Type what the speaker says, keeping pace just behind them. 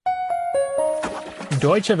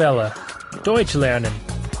Deutsche Welle. Deutsch lernen.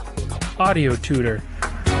 Audio tutor.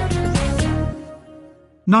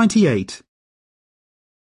 98.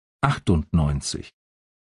 98.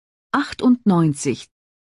 98.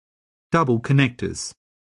 Double connectors.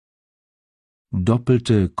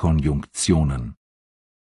 Doppelte Konjunktionen.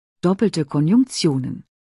 Doppelte Konjunktionen.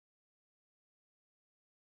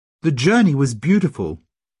 The journey was beautiful,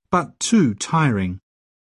 but too tiring.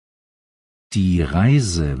 Die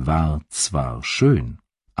Reise war zwar schön,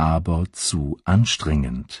 aber zu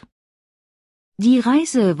anstrengend. Die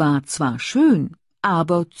Reise war zwar schön,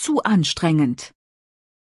 aber zu anstrengend.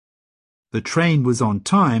 The train was on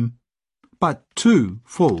time, but too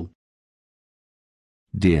full.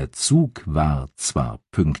 Der Zug war zwar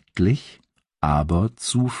pünktlich, aber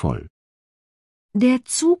zu voll. Der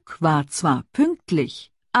Zug war zwar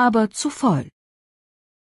pünktlich, aber zu voll.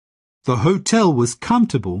 The hotel was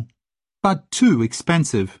comfortable, but too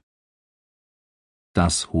expensive.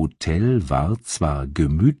 Das Hotel war zwar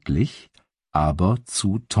gemütlich, aber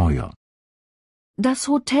zu teuer. Das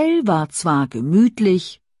Hotel war zwar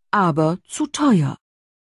gemütlich, aber zu teuer.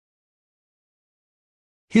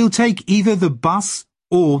 He'll take either the bus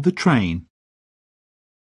or the train.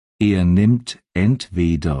 Er nimmt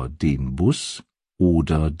entweder den Bus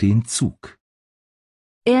oder den Zug.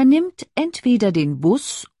 Er nimmt entweder den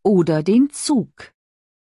Bus oder den Zug.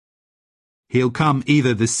 He'll come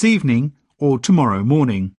either this evening or tomorrow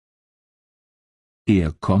morning.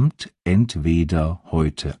 Er kommt entweder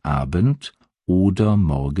heute Abend oder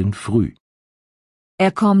morgen früh.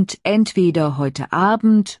 Er kommt entweder heute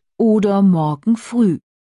Abend oder morgen früh.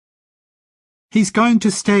 He's going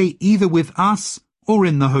to stay either with us or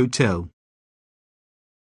in the hotel.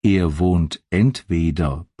 Er wohnt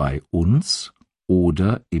entweder bei uns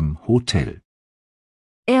oder im Hotel.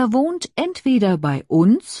 Er wohnt entweder bei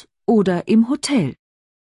uns oder im Hotel.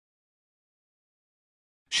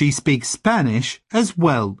 She speaks Spanish as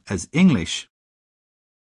well as English.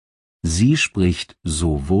 Sie spricht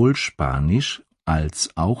sowohl Spanisch als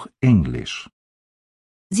auch Englisch.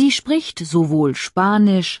 Sie spricht sowohl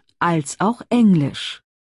Spanisch als auch Englisch.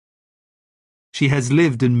 She has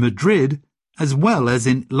lived in Madrid as well as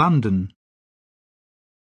in London.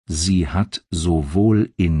 Sie hat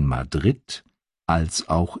sowohl in Madrid als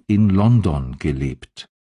auch in London gelebt.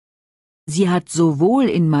 Sie hat sowohl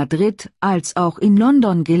in Madrid als auch in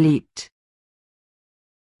London gelebt.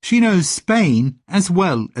 She knows Spain as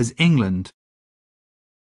well as England.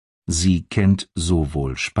 Sie kennt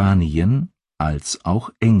sowohl Spanien als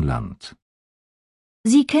auch England.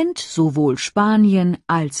 Sie kennt sowohl Spanien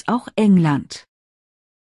als auch England.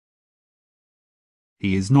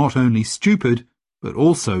 He is not only stupid, but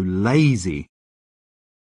also lazy.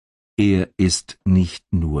 Er ist nicht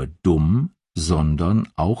nur dumm,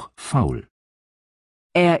 sondern auch faul.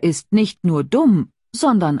 Er ist nicht nur dumm,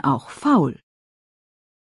 sondern auch faul.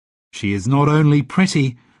 She is not only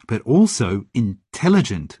pretty, but also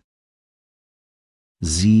intelligent.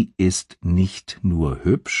 Sie ist nicht nur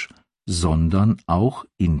hübsch, sondern auch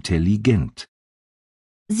intelligent.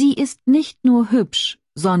 Sie ist nicht nur hübsch,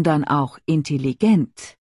 sondern auch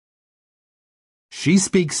intelligent. She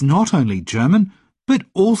speaks not only German, but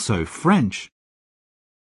also French.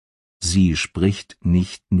 Sie spricht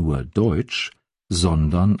nicht nur Deutsch,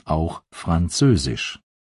 sondern auch Französisch.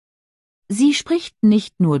 Sie spricht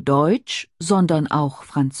nicht nur Deutsch, sondern auch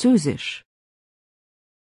Französisch.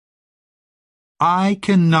 I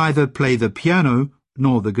can neither play the piano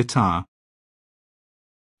nor the guitar.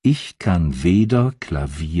 Ich kann weder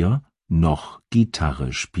Klavier noch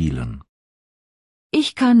Gitarre spielen.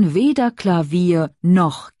 Ich kann weder Klavier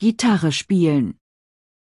noch Gitarre spielen.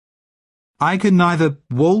 I can neither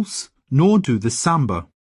waltz nor do the samba.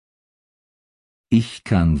 Ich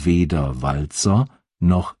kann weder Walzer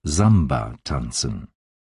noch Samba tanzen.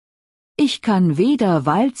 Ich kann weder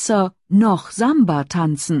Walzer noch Samba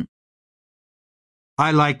tanzen.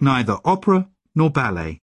 I like neither opera nor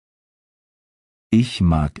ballet. Ich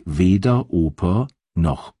mag weder Oper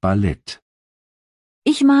noch Ballett.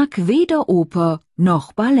 Ich mag weder Oper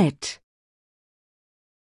noch Ballett.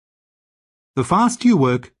 The faster you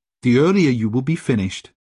work, the earlier you will be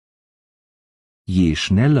finished. Je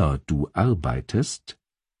schneller du arbeitest,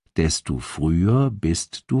 desto früher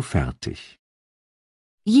bist du fertig.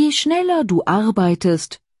 Je schneller du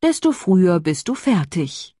arbeitest, desto früher bist du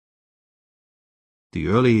fertig. The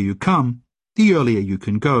earlier you come, the earlier you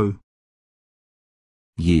can go.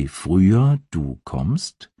 Je früher du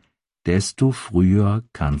kommst, desto früher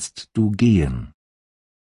kannst du gehen.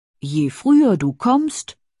 Je früher du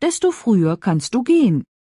kommst, desto früher kannst du gehen.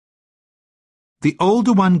 The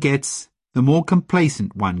older one gets, the more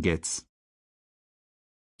complacent one gets.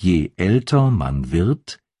 Je älter man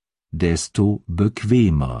wird, desto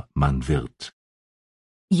bequemer man wird.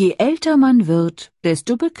 Je älter man wird,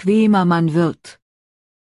 desto bequemer man wird.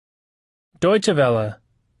 Deutsche Welle.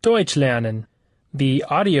 Deutsch lernen. The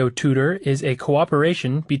audio tutor is a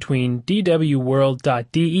cooperation between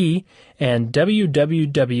dwworld.de and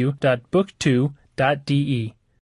www.book2.de.